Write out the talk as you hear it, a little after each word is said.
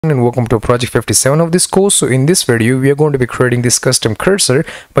And welcome to project 57 of this course. So in this video we are going to be creating this custom cursor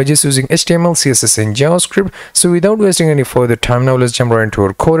by just using HTML, CSS and JavaScript. So without wasting any further time, now let's jump right into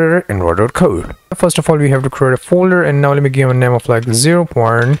our code editor and write our code. First of all, we have to create a folder, and now let me give a name of like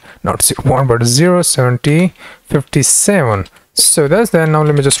 0.7057. so that's that. Now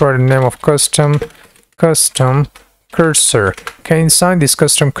let me just write a name of custom cursor. Okay, inside this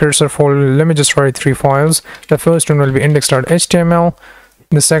custom cursor folder, let me just write 3 files. The first one will be index.html,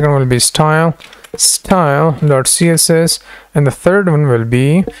 the second will be style.css, and the third one will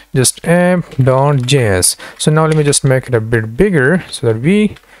be just app.js. So now let me just make it a bit bigger so that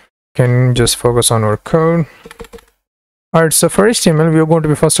we can just focus on our code. Alright, so for HTML, we are going to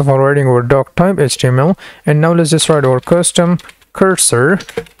be first of all writing our doc type HTML, and now let's just write our custom cursor,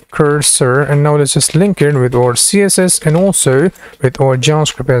 and now let's just link it with our CSS and also with our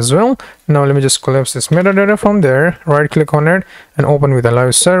JavaScript as well. Now let me just collapse this metadata from there, right click on it and open with a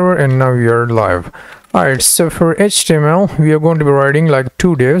live server, and now we are live. Alright, so for HTML we are going to be writing like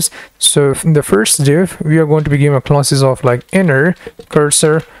 2 divs. So in the first div we are going to be giving classes of like inner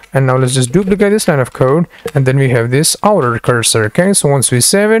cursor, and now let's just duplicate this line of code, and then we have this outer cursor. Okay, so once we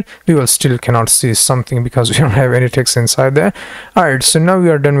save it, we will still cannot see something because we don't have any text inside there. Alright, so now we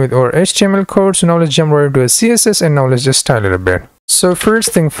are done with our HTML code. So now let's jump right into a CSS, and now let's just style it a bit. So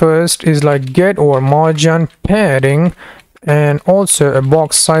first thing first is like get our margin, padding, and also a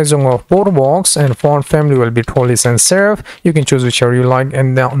box sizing of border box, and font family will be totally sans serif. You can choose whichever you like,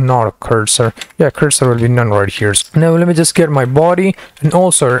 and now not a cursor. Yeah, cursor will be none right here. Now let me just get my body and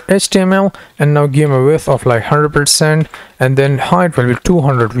also HTML, and now give a width of like 100%, and then height will be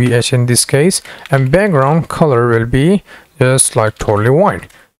 200 VH in this case, and background color will be just like totally white.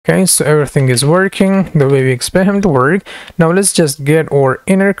 Okay, so everything is working the way we expect him to work. Now let's just get our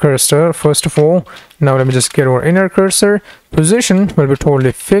inner cursor first of all. Now let me just get our inner cursor. Position will be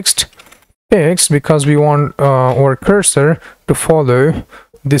totally fixed because we want our cursor to follow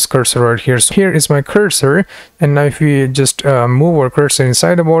this cursor right here. So here is my cursor, and now if we just move our cursor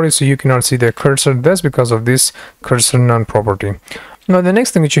inside the body, so you cannot see the cursor, that's because of this cursor none property. Now the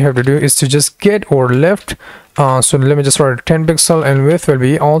next thing that you have to do is to just get our left. So let me just write 10 pixel, and width will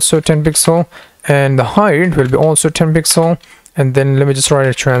be also 10 pixel, and the height will be also 10 pixel, and then let me just write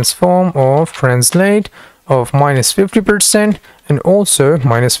a transform of translate of -50% and also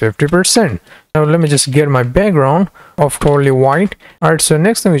 -50%. Now let me just get my background of totally white. Alright, so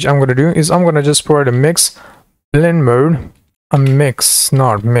next thing which I'm going to do is I'm going to just provide a mix blend mode, a mix,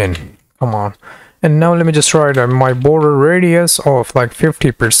 not min, come on. And now let me just write my border radius of like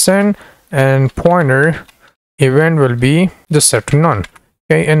 50%, and pointer event will be just set to none.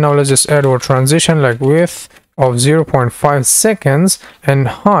 Okay, and now let's just add our transition like width of 0.5 seconds, and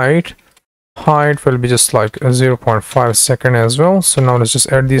height will be just like a 0.5 second as well. So now let's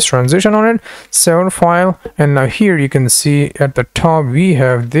just add this transition on it, save file, and now here you can see at the top we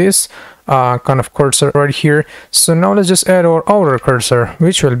have this kind of cursor right here. So now let's just add our outer cursor,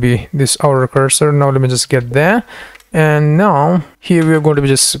 which will be this outer cursor. Now let me just get that, and now here we are going to be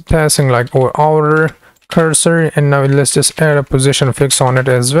just passing like our outer cursor, and now let's just add a position fix on it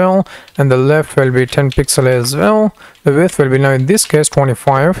as well, and the left will be 10 pixel as well. The width will be now in this case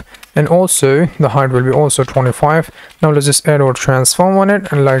 25, and also the height will be also 25. Now let's just add our transform on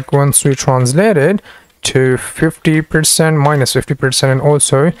it, and like once we translate it to 50%, -50%, and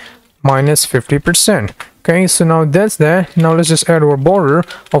also -50%. Okay, so now that's that. Now let's just add our border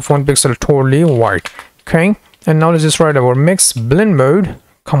of 1 pixel totally white. Okay, and now let's just write our mix blend mode.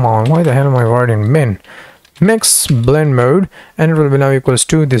 Come on, why the hell am I writing min? Mix blend mode, and it will be now equals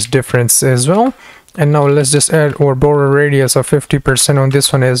to this difference as well. And now let's just add our border radius of 50% on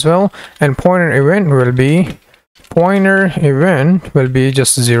this one as well, and pointer event will be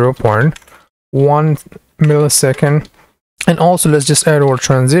just 0.1 millisecond. And also let's just add our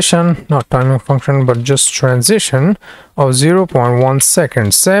transition, not timing function but just transition of 0.1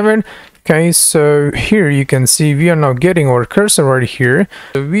 second, 7. Okay, so here you can see we are now getting our cursor right here.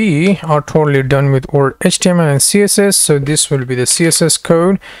 So we are totally done with our HTML and CSS. So this will be the CSS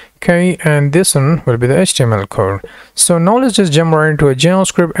code, okay, and this one will be the HTML code. So now let's just jump right into a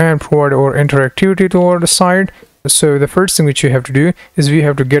JavaScript and provide our interactivity to our side. So the first thing which you have to do is we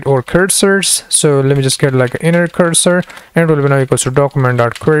have to get our cursors. So let me just get like an inner cursor, and it will be now equals to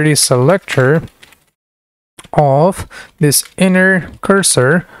document.query selector of this inner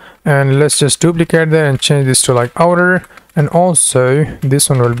cursor, and let's just duplicate that and change this to like outer, and also this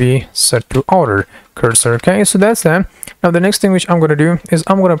one will be set to outer cursor. Okay, so that's that. Now the next thing which I'm going to do is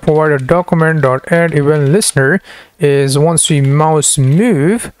I'm going to provide a document.add event listener. Is once we mouse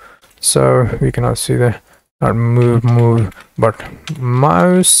move, so we cannot see the not move, but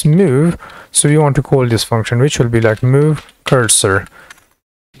mouse move. So we want to call this function, which will be like move cursor.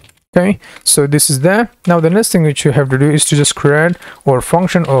 Okay, so this is that. Now the next thing which you have to do is to just create our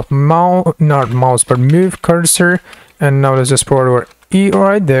function of move cursor, and now let's just put our e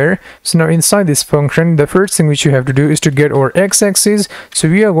right there. So now inside this function, the first thing which you have to do is to get our x-axis. So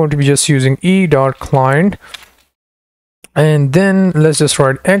we are going to be just using e.client, and then let's just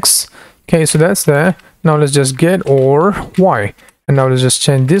write x. Okay, so that's that. Now let's just get our y, and now let's just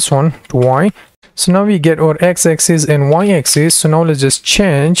change this one to y. So now we get our x-axis and y-axis. So now let's just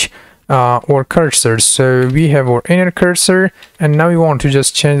change our cursors. So we have our inner cursor, and now we want to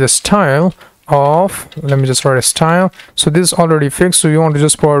just change the style of, let me just write a style. So this is already fixed, so we want to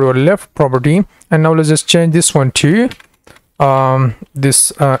just put our left property, and now let's just change this one to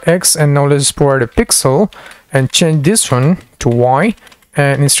this x, and now let's provide a pixel and change this one to y.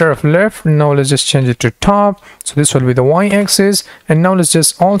 And instead of left, now let's just change it to top. So this will be the y-axis, and now let's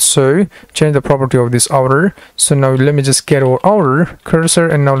just also change the property of this outer. So now let me just get our outer cursor,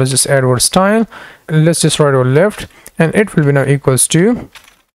 and now let's just add our style. Let's just write our left, and it will be now equals to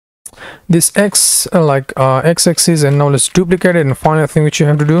this x, x-axis, and now let's duplicate it. And final thing which you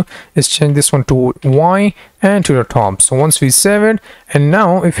have to do is change this one to y and to the top. So once we save it, and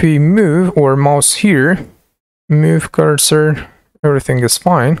now if we move our mouse here, move cursor, everything is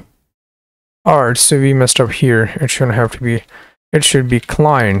fine. All right, so we messed up here. It shouldn't have to be, it should be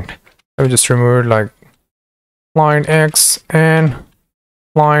client. Let me just remove it, like client x and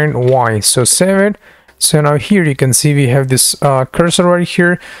client y. So save it. So now here you can see we have this cursor right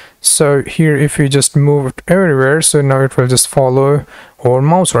here. So here if we just move it everywhere, so now it will just follow our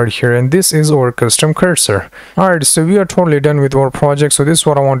mouse right here, and this is our custom cursor. Alright, so we are totally done with our project. So this is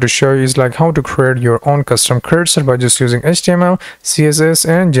what I want to show you, is like how to create your own custom cursor by just using HTML, CSS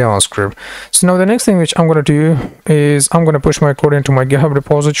and JavaScript. So now the next thing which I'm going to do is I'm going to push my code into my GitHub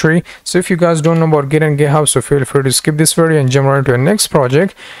repository. So if you guys don't know about Git and GitHub, so feel free to skip this video and jump right into the next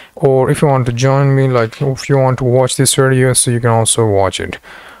project, or if you want to join me, like if you want to watch this video, so you can also watch it.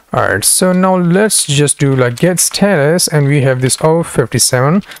 Alright, so now let's just do like get status, and we have this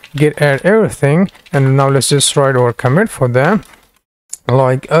 057 get add everything, and now let's just write our commit for that,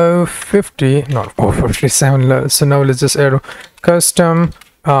 like 050, not 057. So now let's just add custom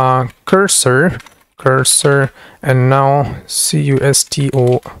cursor, and now custom,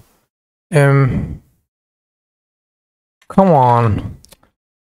 come on,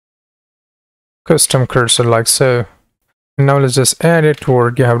 custom cursor, like so. Now let's just add it to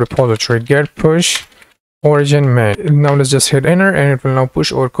our GitHub repository, get push origin main. Now let's just hit enter, and it will now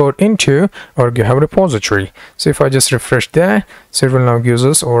push our code into our GitHub repository. So if I just refresh that, so it will now give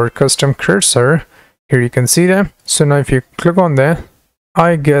us our custom cursor. Here you can see that. So now if you click on that,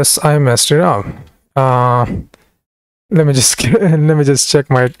 I guess I messed it up. Let me just check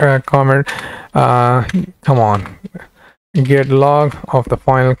my comment. Come on, get log of the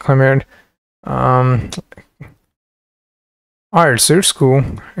final commit. Alright, so it's cool.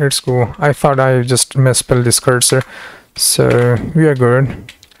 I thought I just misspelled this cursor, so we are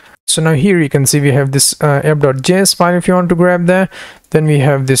good. So now here you can see we have this app.js file if you want to grab that. Then we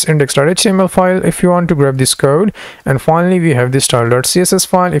have this index.html file if you want to grab this code. And finally we have this style.css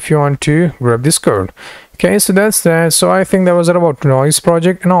file if you want to grab this code. Okay, so that's that. So I think that was it about today's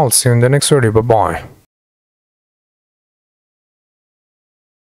project, and I'll see you in the next video. Bye bye.